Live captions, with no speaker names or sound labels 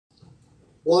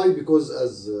Why? Because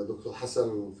as Dr.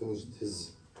 Hasan finished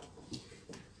his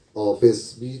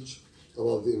first speech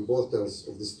about the importance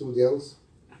of the students'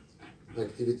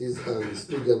 activities and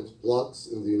student blocks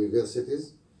in the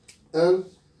universities, and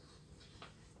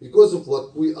because of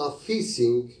what we are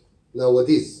facing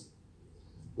nowadays.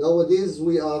 Nowadays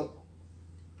we are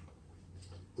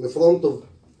in front of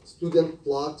student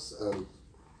blocks and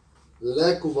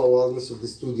lack of awareness of the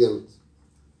student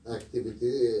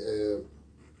activity,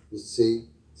 let's say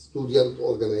student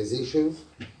organizations,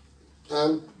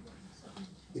 and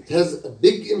it has a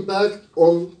big impact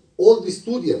on all the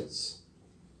students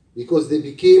because they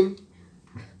became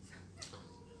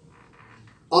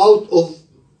out of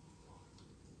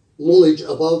knowledge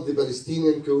about the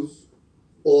Palestinian cause,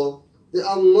 or they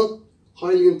are not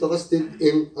highly interested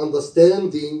in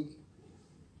understanding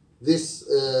this,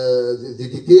 the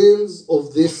details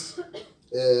of this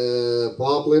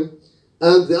problem.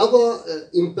 And the other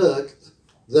impact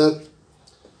that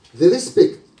the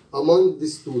respect among the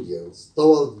students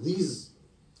toward these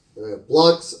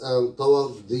blocks and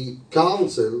toward the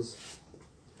councils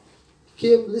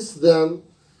came less than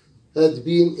had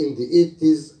been in the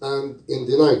 80s and in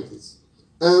the 90s.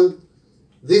 And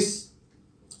this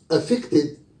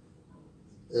affected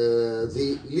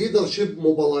the leadership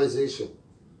mobilization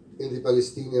in the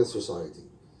Palestinian society.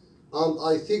 And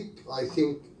I think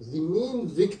the main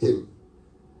victim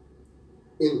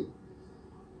in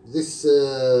this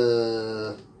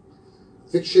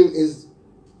fiction is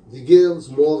the girls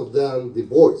more than the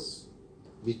boys,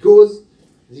 because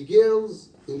the girls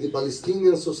in the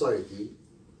Palestinian society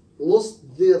lost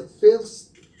their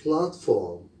first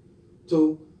platform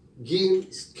to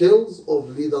gain skills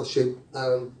of leadership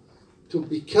and to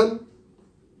become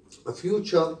a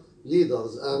future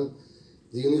leaders. And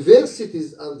the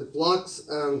universities and the blocks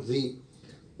and the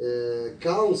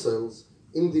councils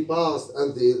in the past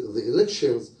and the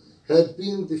elections had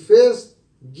been the first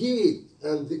gate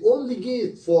and the only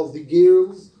gate for the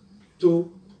girls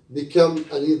to become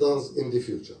leaders in the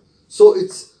future. So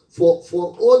it's for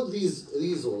all these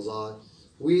reasons, I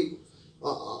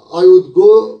would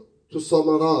go to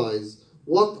summarize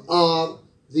what are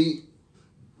the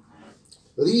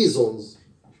reasons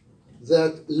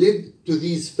that led to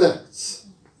these facts.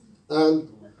 And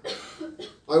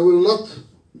I will not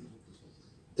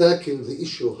tackle the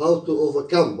issue how to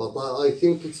overcome, but I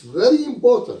think it's very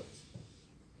important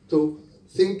to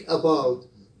think about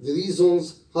the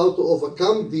reasons how to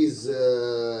overcome these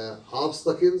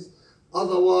obstacles.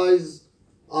 Otherwise,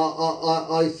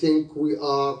 I think we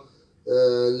are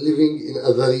living in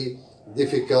a very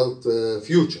difficult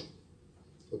future.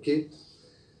 Okay,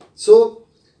 so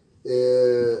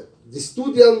the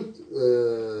student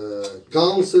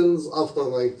councils after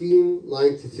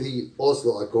 1993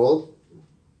 Oslo Accord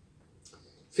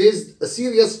faced a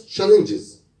serious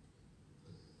challenges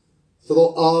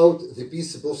throughout the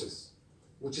peace process,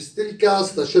 which still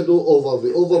cast a shadow over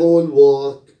the overall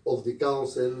work of the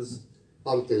councils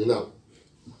until now.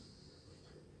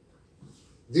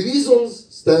 The reasons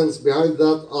stands behind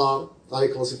that are I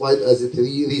classified as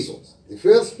three reasons. The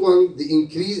first one, the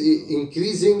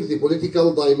increasing the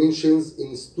political dimensions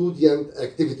in student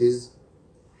activities.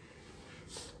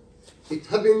 It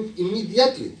happened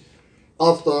immediately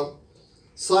after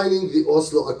signing the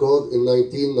Oslo Accord in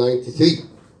 1993.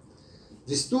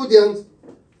 The student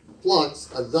blocks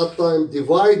at that time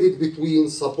divided between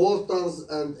supporters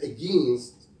and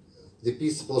against the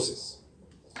peace process.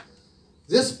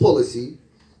 This policy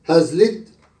has led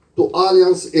to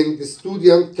alliance in the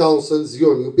student councils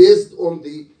union based on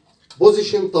the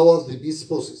position towards the peace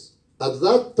process. At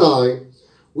that time,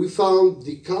 we found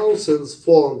the councils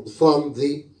formed from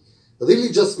the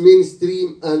religious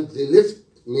mainstream and the left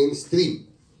mainstream.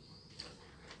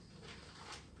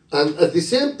 And at the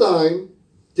same time,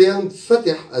 turned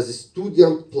Fatah as a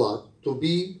student bloc to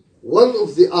be one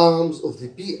of the arms of the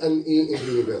PNA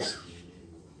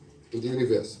in the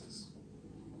universities.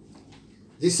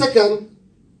 The second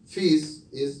phase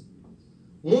is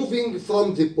moving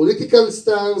from the political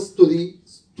stance to the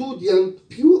student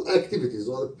pure activities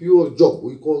or pure job.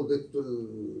 We called it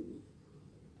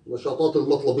نشاطات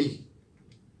المطلبية.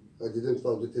 I didn't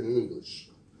find it in English.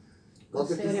 But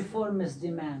it is reformist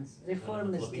demands.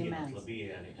 Reformist demands.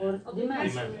 Or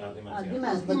demands.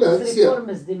 Demands, but it's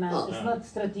reformist demands. It's not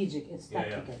strategic, it's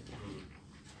tactical.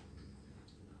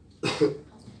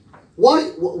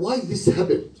 Why this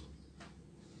happened?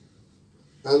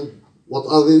 And what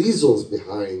are the reasons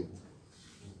behind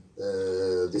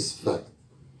this fact?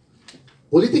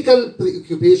 Political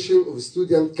preoccupation of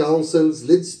student councils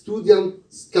led student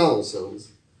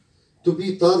councils to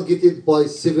be targeted by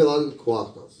several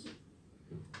quarters.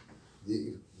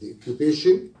 The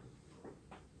occupation,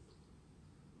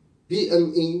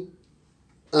 PME,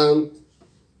 and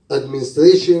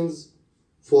administrations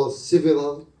for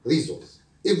several reasons.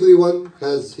 Everyone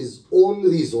has his own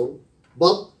reason,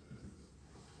 but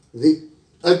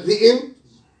at the end,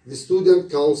 the student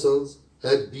councils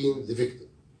had been the victim.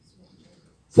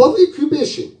 For the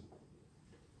occupation,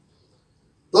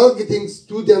 targeting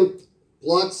student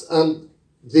blocks, and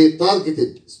they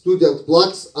targeted student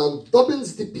blocks and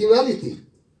doubles the penalty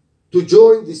to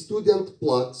join the student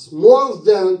blocks more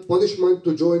than punishment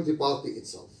to join the party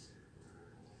itself.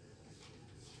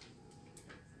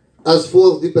 As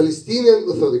for the Palestinian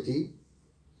Authority,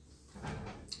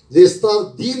 they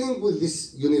start dealing with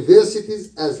these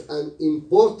universities as an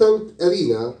important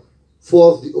arena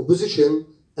for the opposition,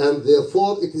 and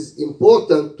therefore it is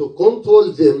important to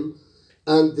control them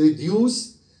and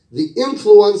reduce the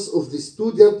influence of the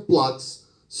student blocks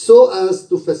so as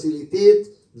to facilitate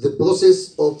the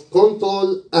process of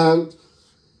control and,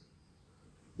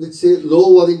 let's say,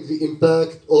 lowering the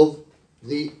impact of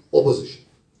the opposition.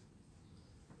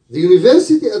 The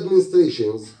university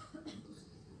administrations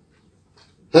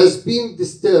has been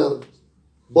disturbed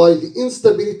by the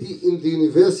instability in the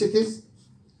universities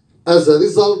as a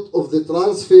result of the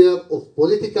transfer of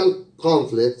political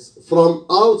conflicts from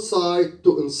outside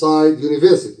to inside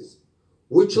universities,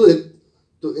 which led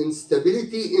to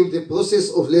instability in the process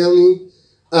of learning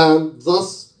and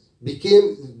thus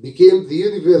became the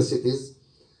universities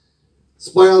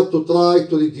aspire to try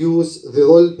to reduce the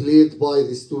role played by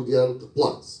the student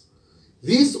blocks.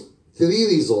 These three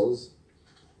reasons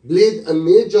played a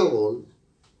major role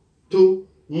to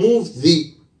move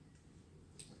the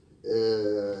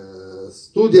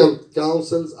student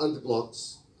councils and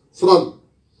blocks from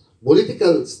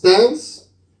political stance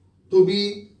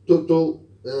to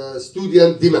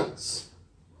student demands.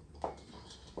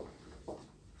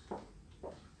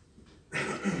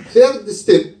 Third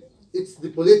step,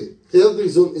 third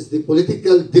reason is the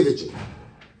political division.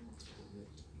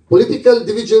 Political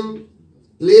division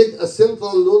played a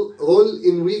central role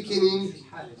in weakening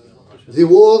the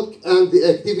work and the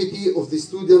activity of the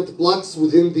student blocks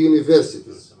within the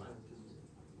universities.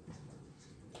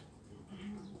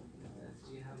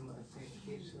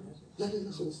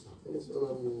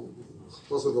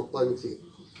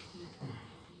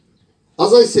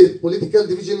 As I said, political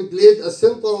division played a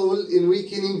central role in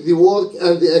weakening the work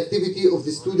and the activity of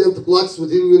the student blocks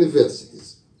within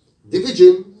universities.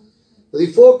 Division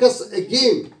refocus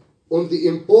again on the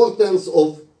importance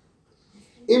of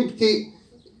emptying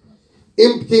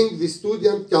the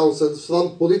student councils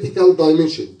from political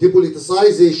dimension,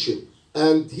 depoliticization,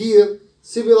 and here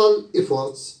several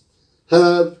efforts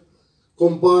have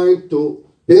combined to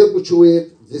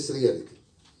perpetuate this reality.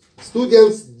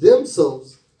 Students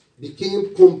themselves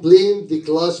complained the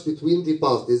clash between the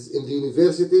parties in the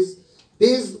universities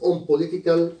based on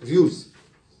political views,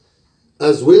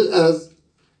 as well as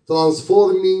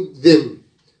transforming them.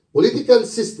 Political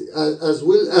system, as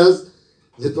well as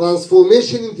the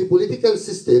transformation in the political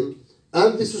system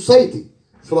and the society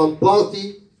from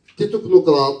party to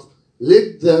technocrat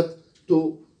led that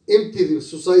to empty the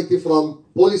society from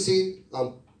policy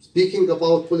and speaking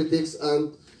about politics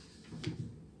and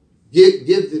give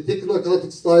the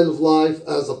technocratic style of life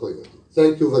as a priority.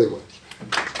 Thank you very much.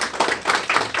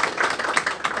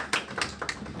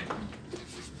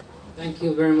 Thank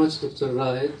you very much, Dr.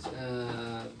 Raed.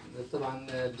 طبعا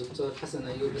الدكتور حسن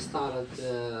أيوب استعرض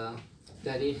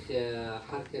تاريخ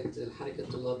الحركة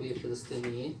الطلابية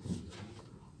الفلسطينية،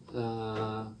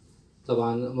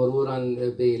 طبعا مرورا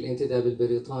بالانتداب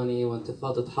البريطاني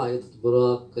وانتفاضة حائط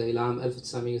براق إلى عام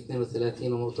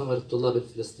 1932 ومؤتمر الطلاب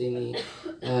الفلسطيني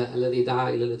الذي دعا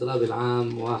إلى الإضراب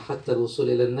العام وحتى الوصول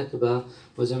إلى النكبة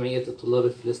وجمعية الطلاب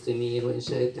الفلسطينيين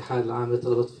وإنشاء الاتحاد العام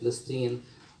لطلبة فلسطين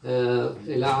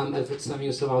إلى عام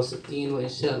 1967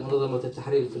 وإنشاء منظمة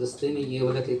التحرير الفلسطينية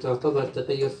والتي تعتبر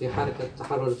تغير في حركة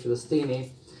التحرر الفلسطيني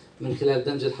من خلال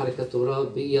دمج الحركة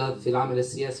الترابية في العمل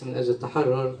السياسي من أجل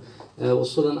التحرر،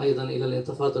 وصولا أيضا إلى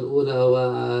الانتفاضة الأولى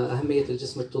وأهمية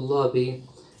الجسم الطلابي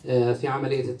في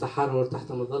عملية التحرر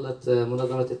تحت مظلة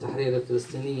منظمة التحرير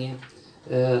الفلسطينية.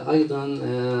 أيضا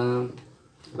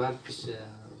بعد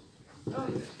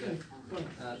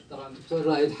طبعا الدكتور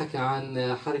رائد حكى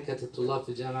عن حركة الطلاب في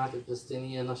الجامعات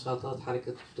الفلسطينية، نشاطات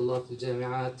حركة الطلاب في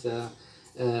الجامعات،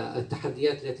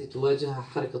 التحديات التي تواجهها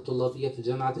الحركة الطلابية في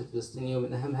الجامعات الفلسطينية،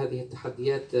 ومن أهم هذه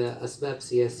التحديات أسباب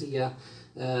سياسية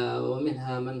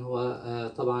ومنها من هو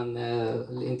طبعا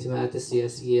الانتماءات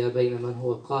السياسية بين من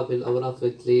هو قابل أو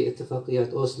رافض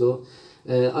لاتفاقيات أوسلو،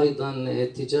 أيضا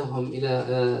اتجاههم إلى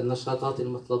النشاطات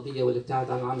المطلبية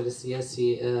والابتعاد عن العمل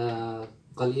السياسي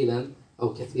قليلا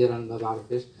أو كثيرا ما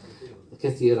بعرفش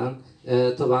كثيرا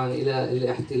طبعا إلى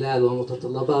الاحتلال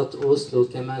ومتطلبات أوسلو.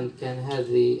 كمان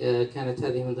كانت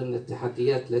هذه من ضمن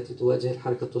التحديات التي تواجه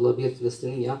الحركة الطلابية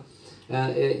الفلسطينية،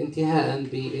 انتهاء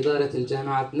بإدارة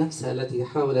الجامعات نفسها التي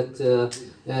حاولت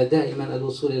دائما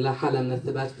الوصول إلى حالة من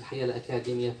الثبات في الحياة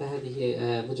الأكاديمية. فهذه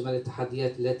مجمل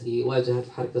التحديات التي واجهت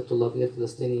الحركة الطلابية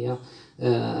الفلسطينية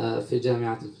في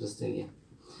الجامعات الفلسطينية.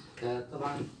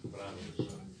 طبعا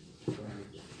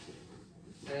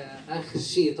آخر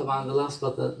شيء طبعا the last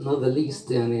but not the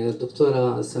least يعني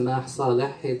الدكتورة سماح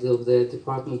صالح, head of the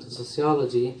Department of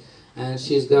Sociology, and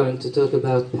she's going to talk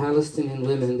about Palestinian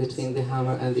women between the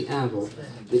hammer and the anvil,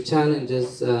 the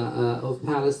challenges of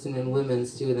Palestinian women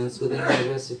students within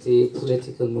university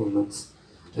political movements.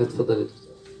 تفضلي.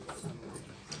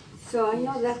 So I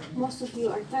know that most of you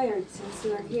are tired since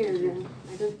you are here.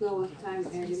 I don't know what time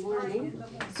early morning,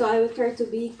 so I will try to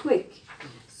be quick.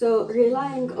 So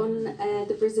relying on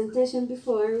the presentation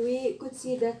before, we could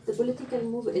see that the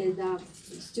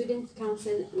the student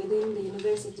council within the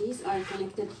universities are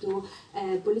connected to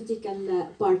political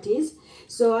parties.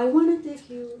 So I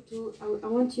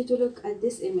want you to look at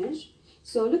this image.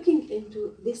 So looking into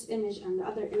this image and the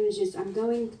other images I'm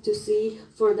going to see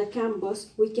for the campus,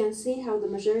 we can see how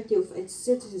the majority of its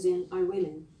citizens are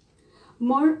women.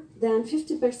 More than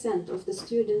 50% of the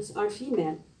students are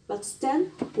female. But still,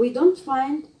 we don't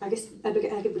find a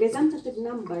representative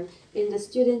number in the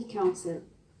student council.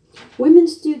 Women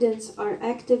students are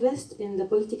activists in the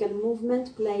political movement,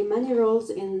 play many roles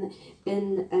in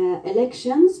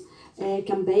elections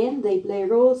campaign. They play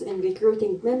roles in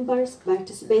recruiting members,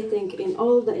 participating in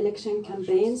all the election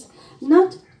campaigns.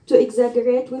 Not to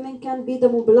exaggerate, women can be the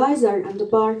mobilizer and the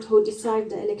part who decide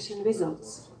the election results.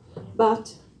 But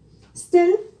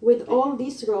still, with all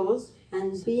these roles,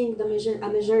 and being a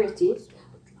majority,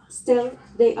 still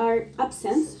they are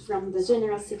absent from the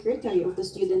General Secretary of the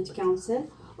Student Council,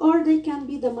 or they can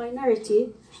be the minority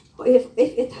if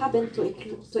it happened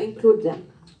to include them.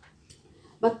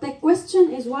 But the question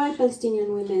is why Palestinian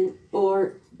women, or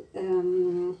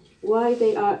why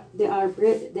they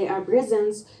are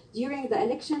present during the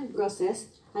election process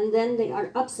and then they are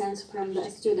absent from the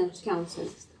Student Council.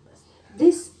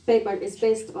 This paper is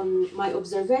based on my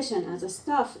observation as a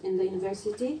staff in the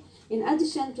university, in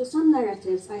addition to some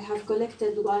narratives I have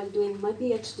collected while doing my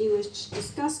PhD, which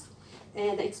discussed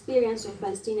the experience of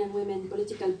Palestinian women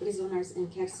political prisoners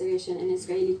incarceration in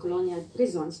Israeli colonial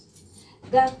prisons.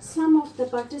 That some of the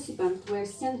participants were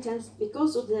sentenced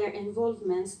because of their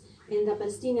involvements in the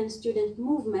Palestinian student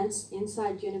movements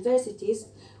inside universities,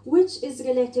 which is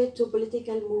related to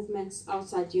political movements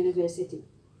outside university.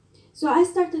 So I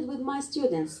started with my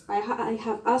students. I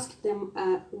have asked them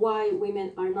why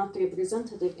women are not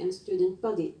representative in student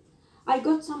body. I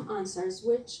got some answers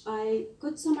which I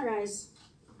could summarize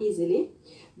easily,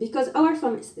 because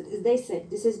they said,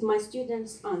 this is my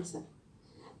students' answer,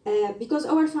 because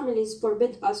our families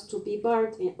forbid us to be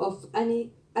part of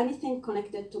anything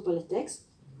connected to politics,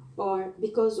 or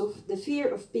because of the fear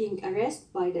of being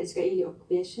arrested by the Israeli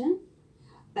occupation.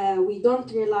 We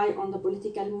don't rely on the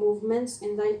political movements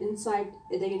inside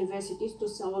the universities to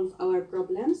solve our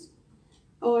problems,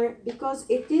 or because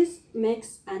it is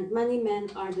mixed and many men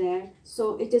are there, so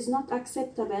it is not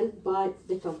acceptable by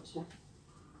the culture.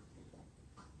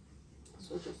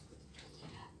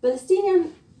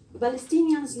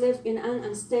 Palestinians live in an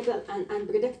unstable and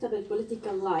unpredictable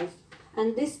political life,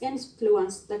 and this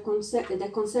influences the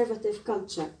conservative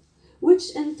culture, which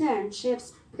in turn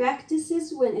shapes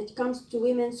practices when it comes to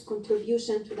women's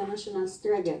contribution to the national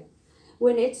struggle.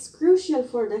 When it's crucial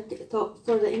for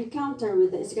the encounter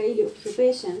with the Israeli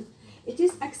occupation, it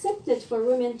is accepted for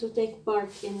women to take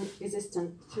part in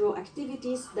resistance through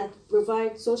activities that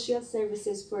provide social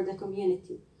services for the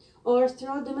community, or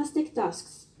through domestic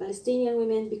tasks. Palestinian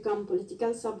women become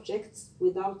political subjects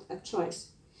without a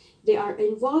choice. They are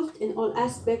involved in all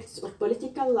aspects of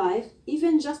political life,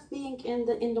 even just being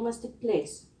in domestic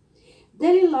place.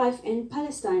 Daily life in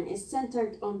Palestine is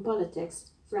centered on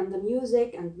politics, from the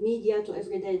music and media to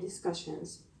everyday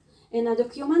discussions. In a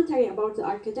documentary about the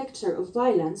architecture of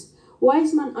violence,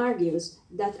 Wiseman argues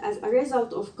that as a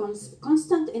result of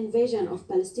constant invasion of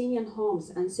Palestinian homes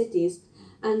and cities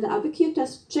and the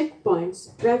ubiquitous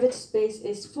checkpoints, private space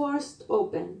is forced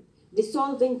open,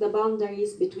 dissolving the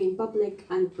boundaries between public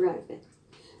and private.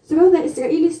 Through the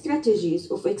Israeli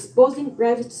strategies of exposing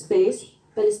private space,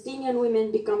 Palestinian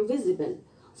women become visible,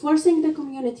 forcing the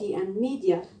community and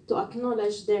media to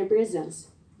acknowledge their presence.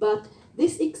 But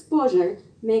this exposure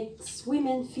makes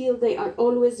women feel they are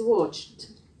always watched,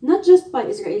 not just by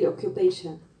Israeli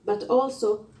occupation, but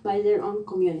also by their own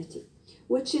community.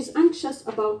 which is anxious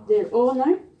about their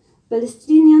honor.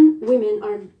 Palestinian women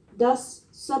are thus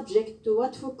subject to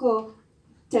what Foucault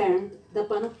termed the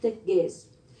panoptic gaze,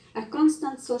 a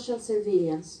constant social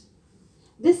surveillance.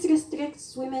 This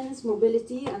restricts women's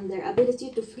mobility and their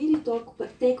ability to freely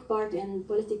take part in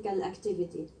political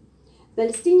activity.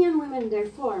 Palestinian women,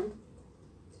 therefore,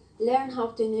 learn how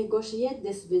to negotiate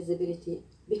this visibility,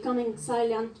 becoming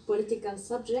silent political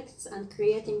subjects and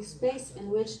creating space in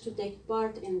which to take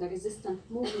part in the resistant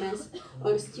movements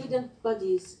or student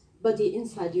body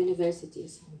inside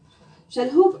universities.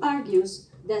 Ayoub argues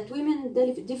that women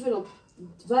develop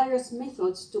various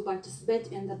methods to participate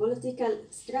in the political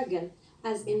struggle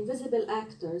as invisible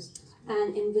actors,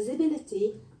 and invisibility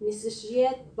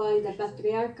necessitated by the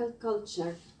patriarchal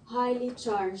culture, highly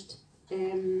charged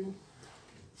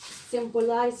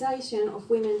symbolization of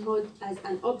womanhood as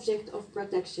an object of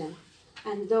protection.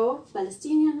 And though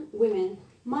Palestinian women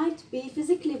might be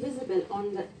physically visible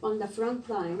on the front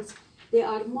lines, they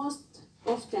are most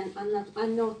often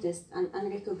unnoticed and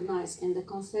unrecognized in the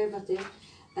conservative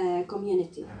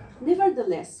community.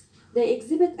 Nevertheless, they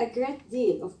exhibit a great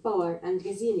deal of power and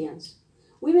resilience.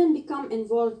 Women become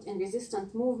involved in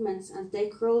resistant movements and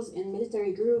take roles in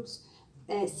military groups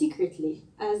secretly,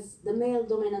 as the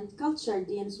male-dominant culture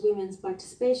deems women's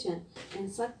participation in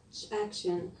such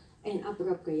action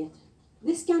inappropriate.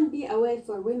 This can be a way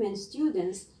for women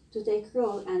students to take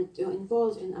role and to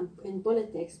involve in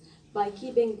politics by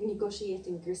keeping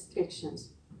negotiating restrictions.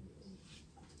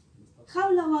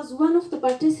 Khawla was one of the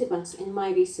participants in my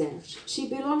research. She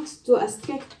belongs to a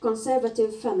strict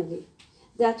conservative family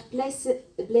that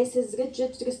places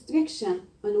rigid restriction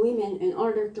on women in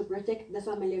order to protect the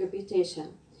family reputation,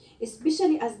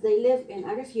 especially as they live in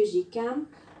a refugee camp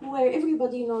where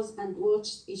everybody knows and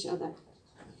watches each other.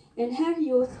 In her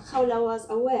youth, Khawla was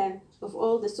aware of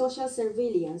all the social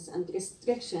surveillance and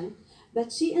restriction,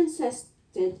 but she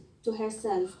insisted to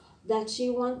herself that she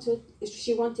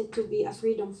wanted to be a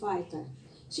freedom fighter.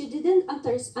 She didn't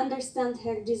understand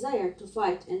her desire to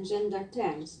fight in gender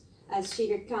terms, as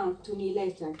she recounted to me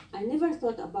later. I never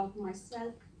thought about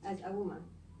myself as a woman,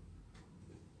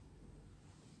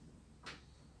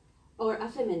 or a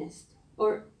feminist,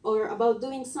 or about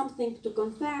doing something to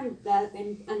confirm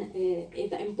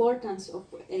the importance of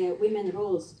women's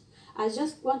roles. I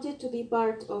just wanted to be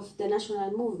part of the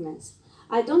national movements.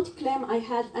 I don't claim I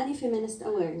had any feminist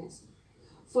awareness.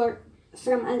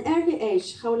 From an early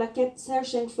age, Khawla kept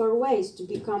searching for ways to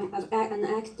become an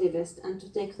activist and to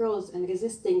take roles in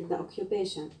resisting the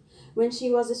occupation. When she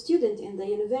was a student in the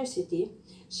university,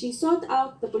 she sought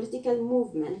out the political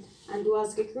movement and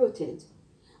was recruited.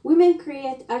 Women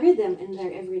create a rhythm in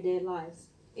their everyday lives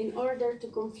in order to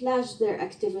camouflage their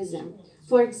activism.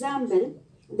 For example,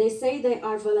 they say they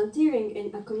are volunteering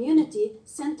in a community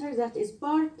center that is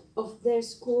part of their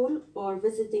school or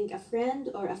visiting a friend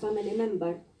or a family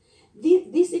member.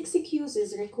 These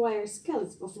excuses require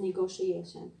skills of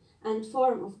negotiation and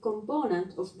form of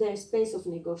component of their space of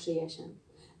negotiation.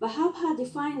 Wahab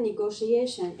defined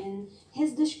negotiation in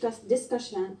his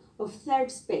discussion of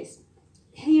third space.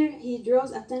 Here he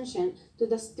draws attention to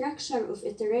the structure of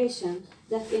iteration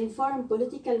that inform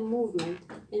political movement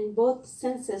in both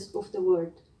senses of the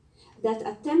word, that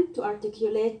attempt to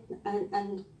articulate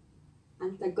an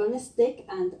antagonistic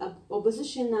and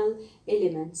oppositional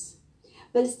elements.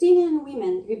 Palestinian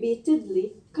women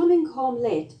repeatedly coming home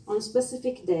late on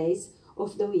specific days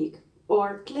of the week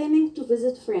or claiming to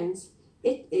visit friends,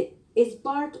 it is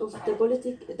part of the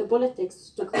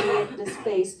politics to create the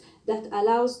space that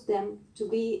allows them to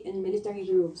be in military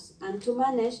groups and to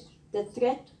manage the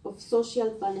threat of social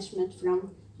punishment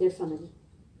from their family.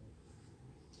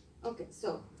 Okay,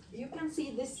 so you can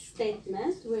see this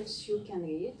statement, which you can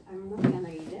read. I'm not gonna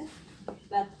read it,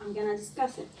 but I'm gonna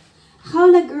discuss it.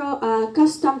 Khawla grew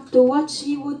accustomed to what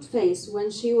she would face when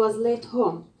she was late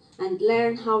home and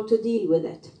learn how to deal with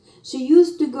it. She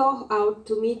used to go out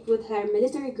to meet with her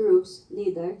military groups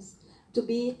leaders to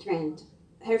be trained.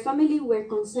 Her family were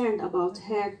concerned about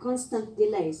her constant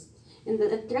delays. In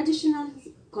the traditional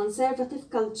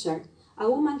conservative culture, a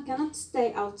woman cannot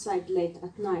stay outside late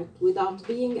at night without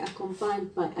being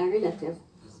accompanied by a relative,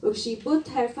 or she put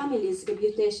her family's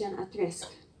reputation at risk.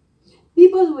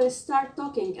 People will start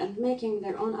talking and making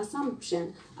their own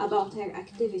assumption about her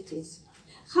activities.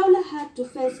 Khawla had to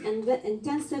face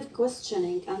intensive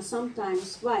questioning and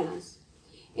sometimes violence.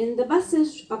 In the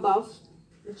passage above,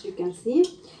 which you can see,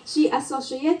 she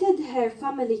associated her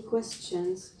families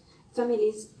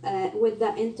with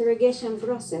the interrogation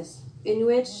process, in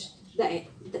which the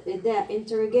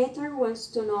interrogator wants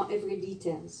to know every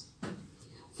details.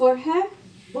 For her,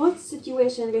 both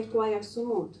situations require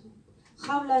sumud.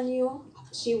 Khawla knew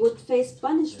she would face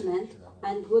punishment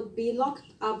and would be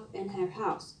locked up in her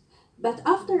house. But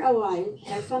after a while,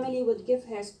 her family would give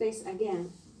her space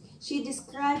again. She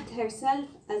described herself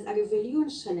as a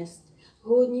revolutionist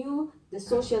who knew the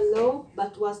social law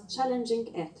but was challenging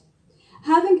it.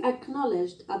 Having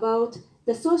acknowledged about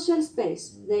the social space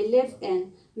they live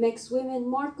in makes women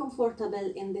more comfortable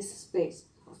in this space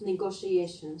of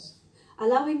negotiations,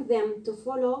 allowing them to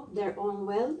follow their own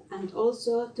will and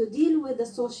also to deal with the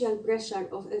social pressure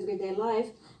of everyday life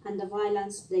and the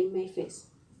violence they may face.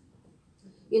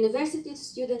 University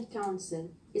Student Council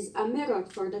is a mirror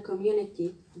for the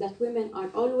community that women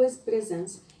are always present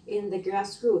in the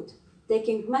grassroots,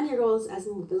 taking many roles as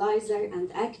mobilizer and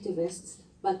activists,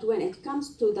 but when it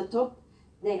comes to the top,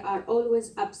 they are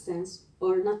always absent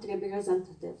or not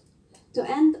representative. To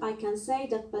end, I can say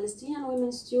that Palestinian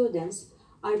women students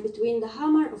are between the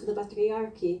hammer of the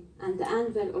patriarchy and the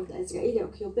anvil of the Israeli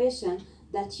occupation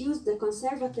that use the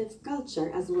conservative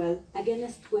culture as well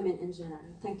against women in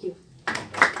general. Thank you.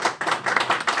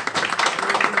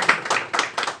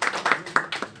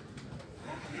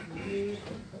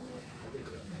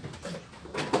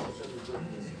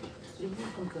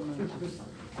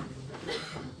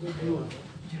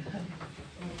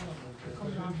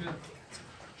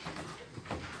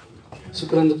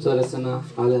 شكرا دكتورة سماح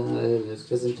على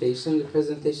البرزنتيشن.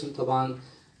 البرزنتيشن طبعا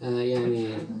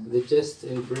يعني the gist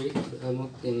in brief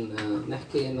ممكن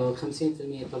نحكي انه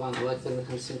 50% طبعا او اكثر من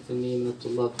 50% من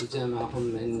الطلاب في الجامعة هم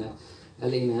من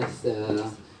الإناث،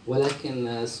 ولكن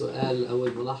السؤال او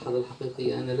الملاحظة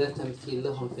الحقيقية ان لا تمثيل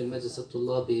لهم في المجلس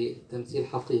الطلابي تمثيل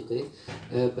حقيقي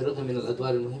بالرغم من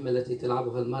الادوار المهمة التي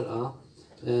تلعبها المرأة،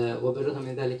 وبالرغم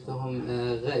من ذلك فهم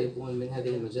غائبون من هذه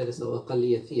المجالس أو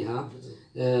أقلية فيها.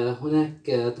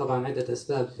 هناك طبعا عدة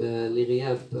أسباب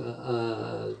لغياب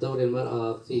دور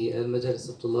المرأة في المجالس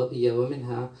الطلابية،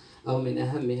 ومنها أو من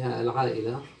أهمها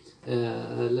العائلة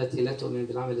التي لا تؤمن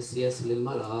بالعمل السياسي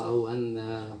للمرأة أو أن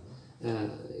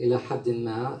إلى حد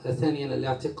ما. ثانيا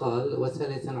الاعتقال،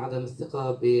 وثالثا عدم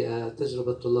الثقة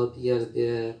بالتجربة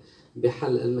الطلابية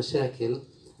بحل المشاكل.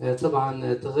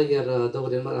 طبعا تغير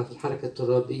دور المرأة في الحركة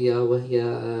الترابية وهي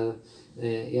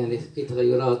يعني في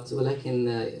تغيرات، ولكن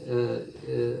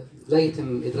لا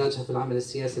يتم إدراجها في العمل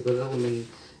السياسي بالرغم من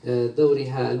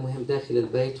دورها المهم داخل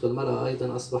البيت. والمرأة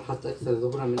أيضا أصبحت أكثر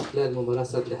ظهورا من خلال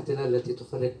ممارسات الاحتلال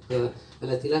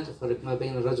التي لا تفرق ما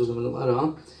بين الرجل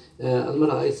والمرأة.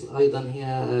 المرأة أيضا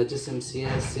هي جسم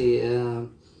سياسي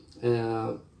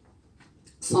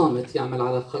صامت يعمل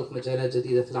على خلق مجالات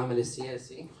جديدة في العمل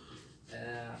السياسي.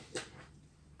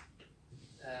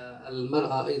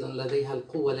 المرأة أيضا لديها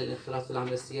القوة للانخراط في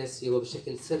العمل السياسي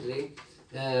وبشكل سري،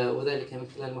 وذلك من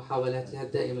خلال محاولاتها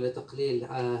الدائمة لتقليل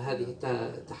هذه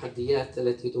التحديات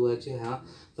التي تواجهها.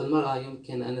 فالمرأة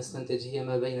يمكن أن نستنتج هي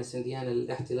ما بين سنديان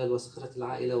الاحتلال وصخرة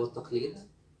العائلة والتقليد.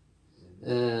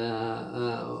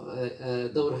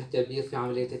 دورها كبير في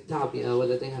عملية التعبئة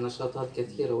ولديها نشاطات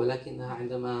كثيرة، ولكنها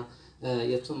عندما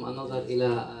يتم النظر إلى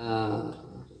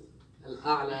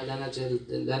الأعلى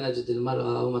لا نجد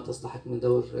المرأة أو ما تستحق من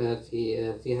دور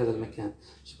في هذا المكان.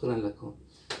 شكرا لكم.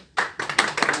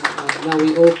 Now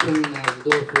we open the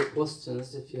door for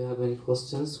questions. If you have any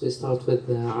questions, we start with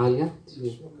Alia.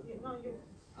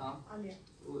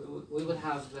 We will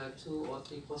have 2 or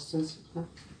 3 questions.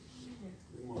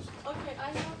 Okay, I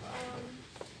have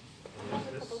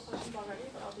a couple of questions already,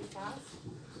 but I'll be fast.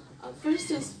 First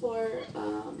is for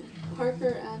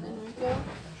Parker and Enrico.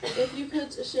 If you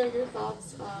could share your thoughts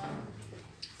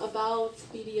about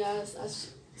BDS as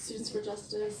Students for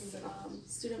Justice,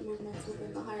 student movements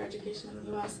within the higher education in the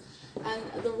US, and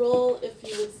the role, if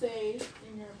you would say,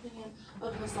 in your opinion,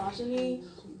 of misogyny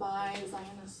by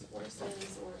Zionist forces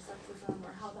or sexism,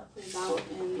 or how that plays out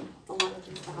in a lot of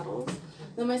these battles.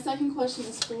 Then my second question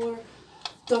is for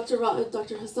Dr.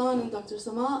 Hasan and Dr.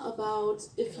 Samah about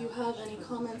if you have any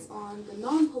comments on the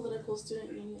non-political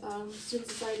student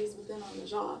societies within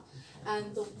An-Najah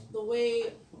and the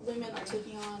way women are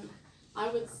taking on, I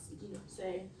would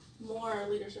say, more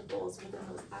leadership roles within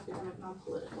those academic,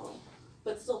 non-political,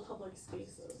 but still public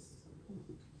spaces.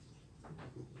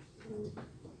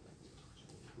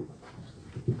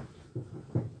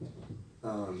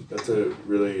 That's a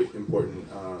really important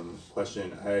question.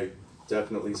 I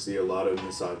definitely see a lot of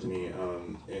misogyny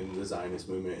in the Zionist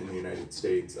movement in the United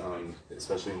States,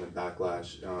 especially in the backlash.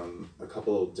 A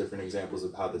couple of different examples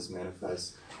of how this manifests.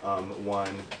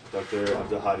 One, Dr.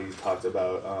 Abdelhadi talked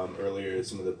about earlier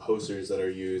some of the posters that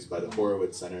are used by the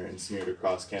Horowitz Center and smeared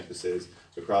across campuses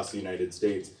across the United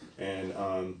States. And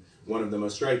one of the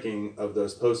most striking of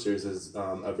those posters is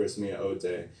of Rasmia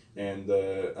Ode and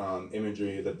the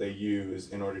imagery that they use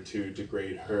in order to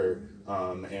degrade her,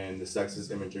 and the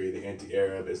sexist imagery, the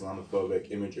anti-Arab,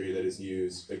 Islamophobic imagery that is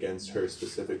used against her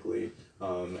specifically.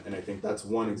 And I think that's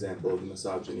one example of the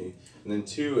misogyny. And then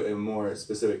two, a more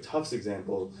specific Tufts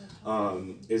example,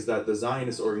 is that the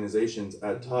Zionist organizations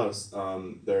at Tufts,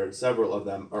 there are several of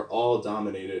them, are all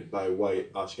dominated by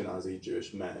white Ashkenazi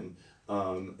Jewish men.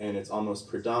 And it's almost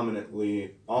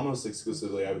predominantly, almost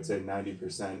exclusively, I would say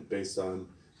 90% based on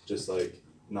just like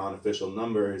non-official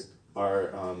numbers, are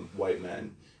white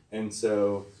men. And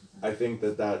so I think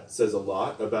that that says a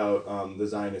lot about the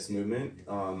Zionist movement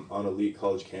on elite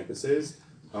college campuses,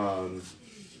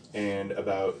 and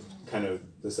about kind of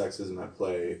the sexism at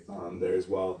play there as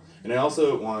well. And I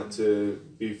also want to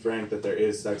be frank that there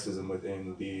is sexism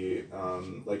within the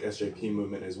like SJP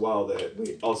movement as well, that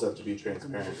we also have to be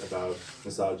transparent about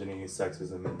misogyny,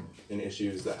 sexism, and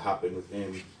issues that happen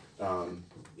within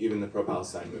even the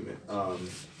pro-Palestine movement.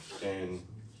 And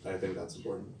I think that's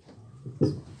important.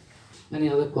 Any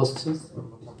other questions?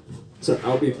 So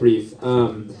I'll be brief.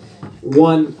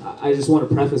 One, I just want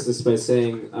to preface this by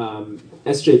saying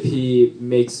SJP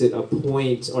makes it a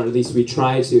point, or at least we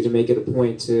try to make it a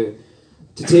point to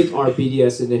take our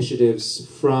BDS initiatives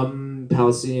from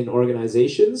Palestinian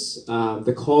organizations.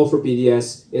 The call for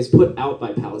BDS is put out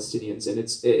by Palestinians, and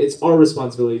it's our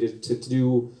responsibility to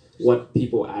do what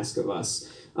people ask of us.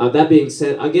 That being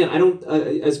said, again, I don't,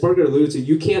 as Parker alluded to,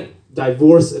 you can't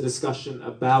divorce a discussion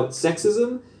about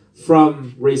sexism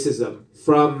from racism,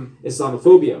 from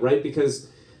Islamophobia, right? Because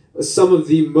some of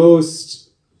the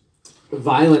most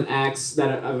violent acts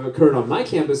that have occurred on my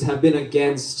campus have been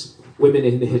against women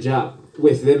in the hijab,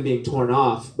 with them being torn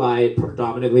off by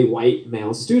predominantly white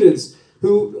male students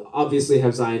who obviously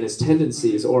have Zionist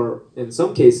tendencies, or in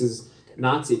some cases,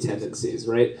 Nazi tendencies,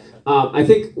 right? I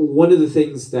think one of the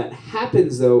things that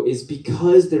happens, though, is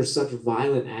because there's such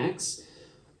violent acts,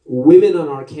 women on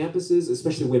our campuses,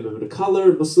 especially women of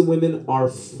color, Muslim women, are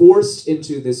forced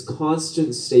into this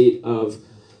constant state of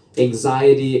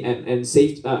anxiety and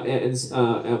safety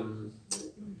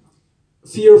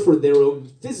fear for their own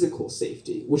physical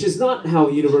safety, which is not how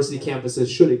university campuses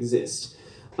should exist.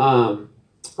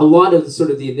 A lot of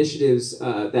the initiatives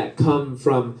that come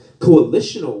from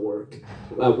coalitional work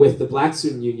with the Black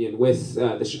Student Union, with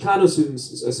the Chicano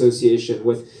Students Association,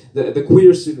 with the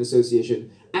Queer Student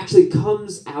Association, actually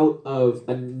comes out of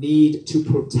a need to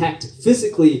protect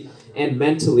physically and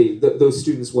mentally those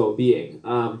students' well-being.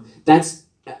 That's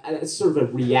sort of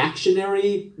a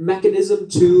reactionary mechanism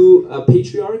to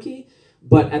patriarchy,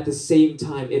 but at the same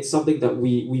time, it's something that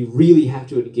we really have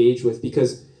to engage with,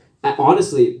 because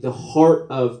honestly, the heart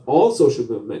of all social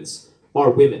movements are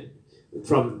women,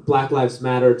 from Black Lives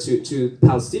Matter to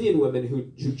Palestinian women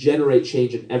who generate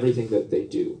change in everything that they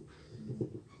do.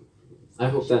 I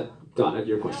hope that got at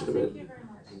your question a bit.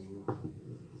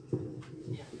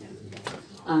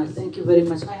 Thank you very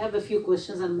much. I have a few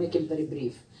questions. I'll make it very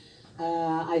brief.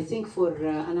 I think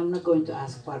and I'm not going to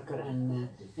ask Parker and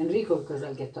Enrico, because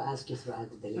I'll get to ask you throughout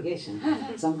the delegation.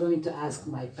 So I'm going to ask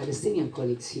my Palestinian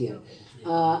colleagues here.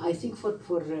 I think for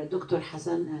Dr.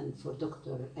 Hasan and for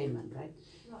Dr. Ayman, right?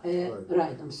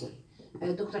 Right, I'm sorry.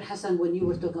 Dr. Hasan, when you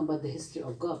were talking about the history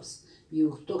of GOPS,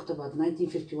 you talked about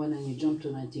 1951 and you jumped to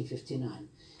 1959.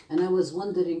 And I was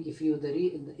wondering if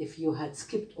you had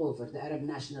skipped over the Arab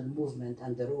national movement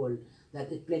and the role that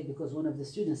it played, because one of the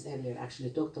students earlier actually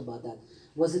talked about that.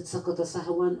 Was it Sakata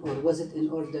Sahawan, or was it in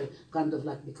order kind of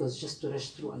like because just to rush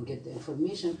through and get the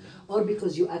information, or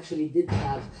because you actually did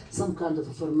have some kind of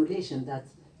a formulation that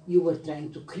you were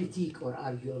trying to critique or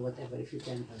argue or whatever, if you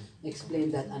can explain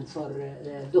that. And for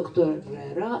Dr.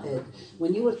 Raed,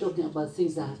 when you were talking about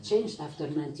things that have changed after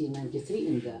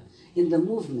 1993 in the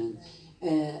movement,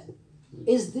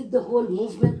 did the whole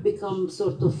movement become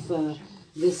sort of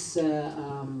this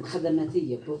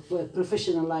khadamatiyya,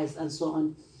 professionalized and so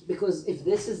on? Because if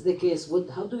this is the case,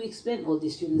 how do we explain all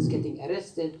these students getting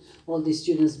arrested, all these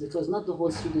students, because not the whole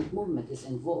student movement is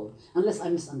involved, unless I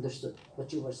misunderstood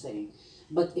what you were saying.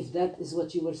 But if that is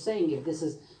what you were saying, if this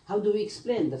is, how do we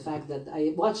explain the fact that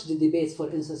I watched the debates, for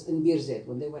instance, in Birzeit,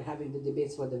 when they were having the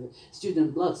debates for the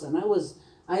student blocks, and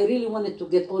I really wanted to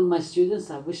get all my students,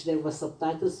 I wish there were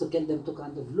subtitles to get them to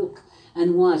kind of look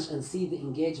and watch and see the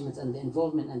engagements and the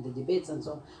involvement and the debates and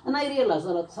so on. And I realized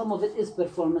that some of it is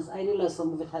performance. I realized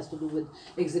some of it has to do with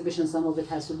exhibition, some of it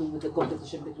has to do with the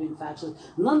competition between factions.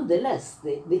 Nonetheless,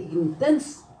 the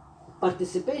intense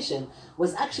participation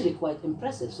was actually quite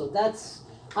impressive. So that's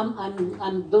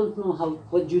don't know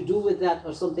what you do with that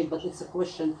or something, but it's a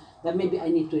question that maybe I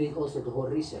need to read also the whole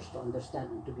research to understand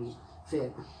and to be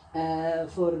fair.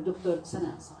 For Dr.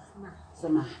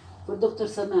 Samah, for Dr.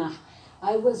 Samah,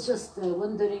 I was just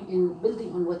wondering, in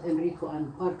building on what Enrico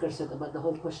and Parker said about the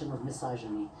whole question of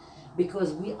misogyny,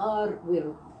 because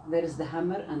there is the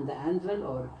hammer and the anvil,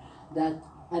 or that,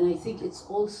 and I think it's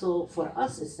also, for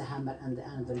us, it's the hammer and the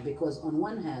anvil, because on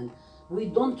one hand, we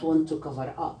don't want to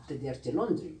cover up the dirty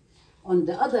laundry. On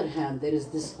the other hand, there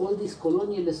is all these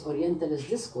colonialist, orientalist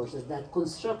discourses that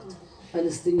construct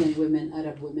Palestinian women,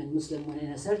 Arab women, Muslim women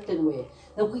in a certain way,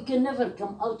 that we can never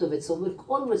come out of it. So we're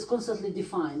always constantly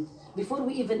defined before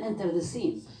we even enter the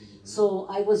scene. So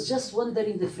I was just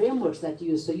wondering the frameworks that you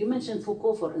use. So you mentioned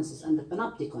Foucault, for instance, and the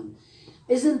panopticon.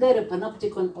 Isn't there a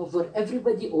panopticon over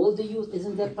everybody, all the youth?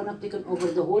 Isn't there a panopticon over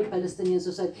the whole Palestinian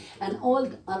society? And all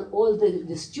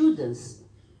the students,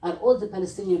 are all the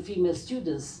Palestinian female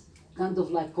students kind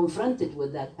of like confronted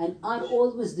with that? And are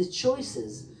always the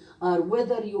choices are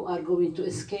whether you are going to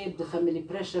escape the family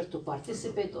pressure to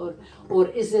participate, or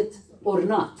is it or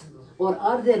not? Or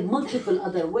are there multiple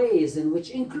other ways in which,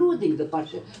 including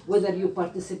whether you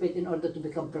participate in order to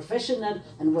become professional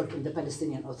and work in the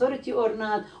Palestinian Authority or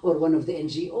not, or one of the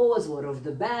NGOs, or of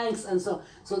the banks, and so.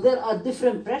 So there are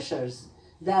different pressures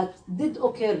that did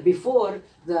occur before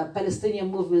the Palestinian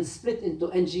movement split into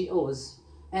NGOs.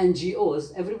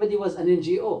 Everybody was an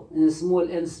NGO in a small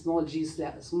n, small g,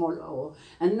 small o,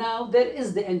 and now there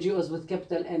is the NGOs with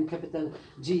capital N, capital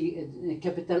G,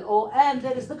 capital O, and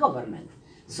there is the government.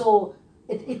 So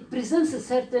it presents a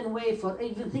certain way for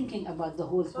even thinking about the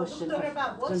whole question. Dr.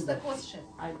 Rabab, what's the question?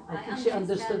 I think she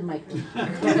understood my question.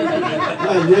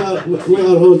 Well, we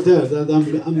are all tired, and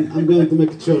I'm going to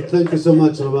make it short. Thank you so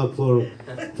much, Rabab,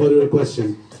 for your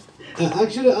question.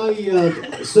 Actually,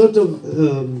 I sort of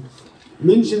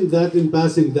mentioned that in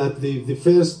passing, that the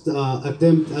first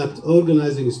attempt at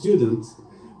organizing students,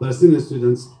 Palestinian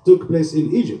students, took place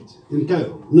in Egypt, in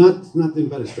Cairo, not in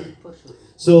Palestine.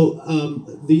 So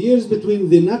the years between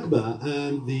the Nakba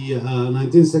and the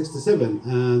 1967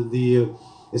 and the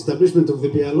establishment of the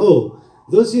PLO,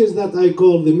 those years that I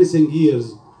call the missing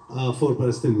years for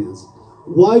Palestinians.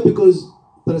 Why? Because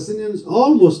Palestinians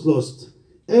almost lost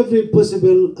every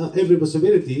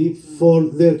possibility for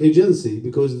their agency,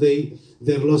 because they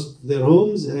lost their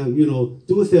homes.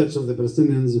 2/3 of the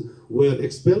Palestinians were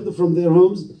expelled from their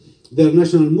homes. Their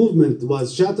national movement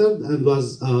was shattered and was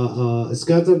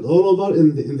scattered all over in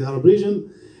the Arab region,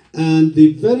 and the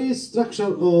very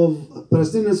structure of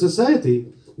Palestinian society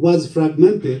was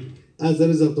fragmented as a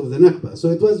result of the Nakba. So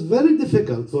it was very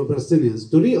difficult for Palestinians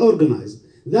to reorganize.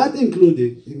 That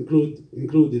included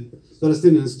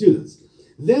Palestinian students.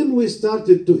 Then we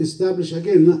started to establish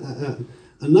again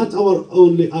not our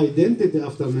only identity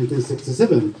after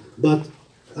 1967, but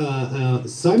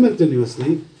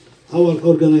simultaneously our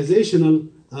organizational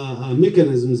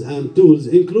mechanisms and tools,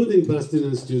 including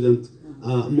Palestinian student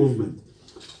movement.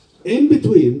 In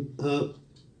between,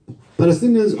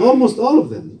 Palestinians, almost all of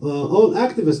them, all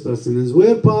activist Palestinians,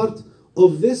 were part of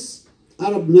this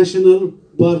Arab National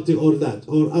Party or that,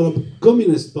 or Arab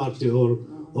Communist Party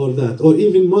or that, or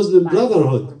even Muslim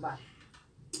Brotherhood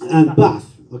and Ba'ath.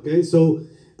 Okay, so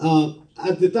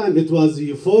at the time it was the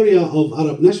euphoria of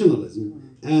Arab nationalism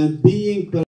and being